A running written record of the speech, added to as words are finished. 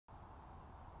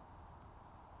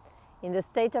In the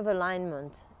state of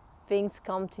alignment, things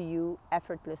come to you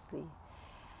effortlessly.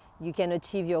 You can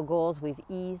achieve your goals with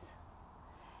ease.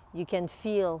 You can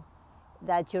feel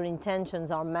that your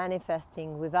intentions are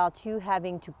manifesting without you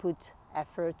having to put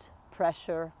effort,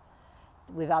 pressure,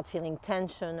 without feeling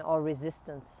tension or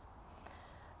resistance.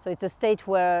 So it's a state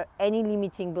where any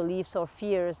limiting beliefs or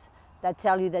fears that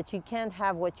tell you that you can't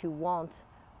have what you want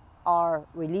are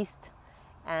released,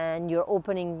 and you're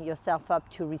opening yourself up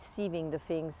to receiving the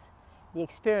things, the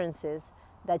experiences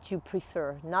that you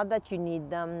prefer. Not that you need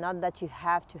them, not that you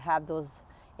have to have those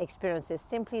experiences,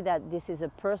 simply that this is a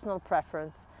personal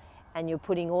preference and you're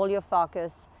putting all your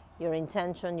focus, your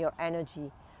intention, your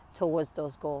energy towards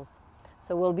those goals.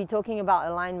 So we'll be talking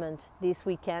about alignment this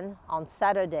weekend on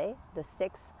Saturday, the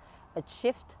 6th, at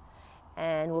Shift,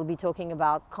 and we'll be talking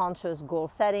about conscious goal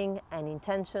setting and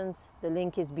intentions. The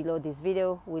link is below this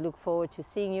video. We look forward to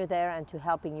seeing you there and to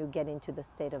helping you get into the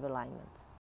state of alignment.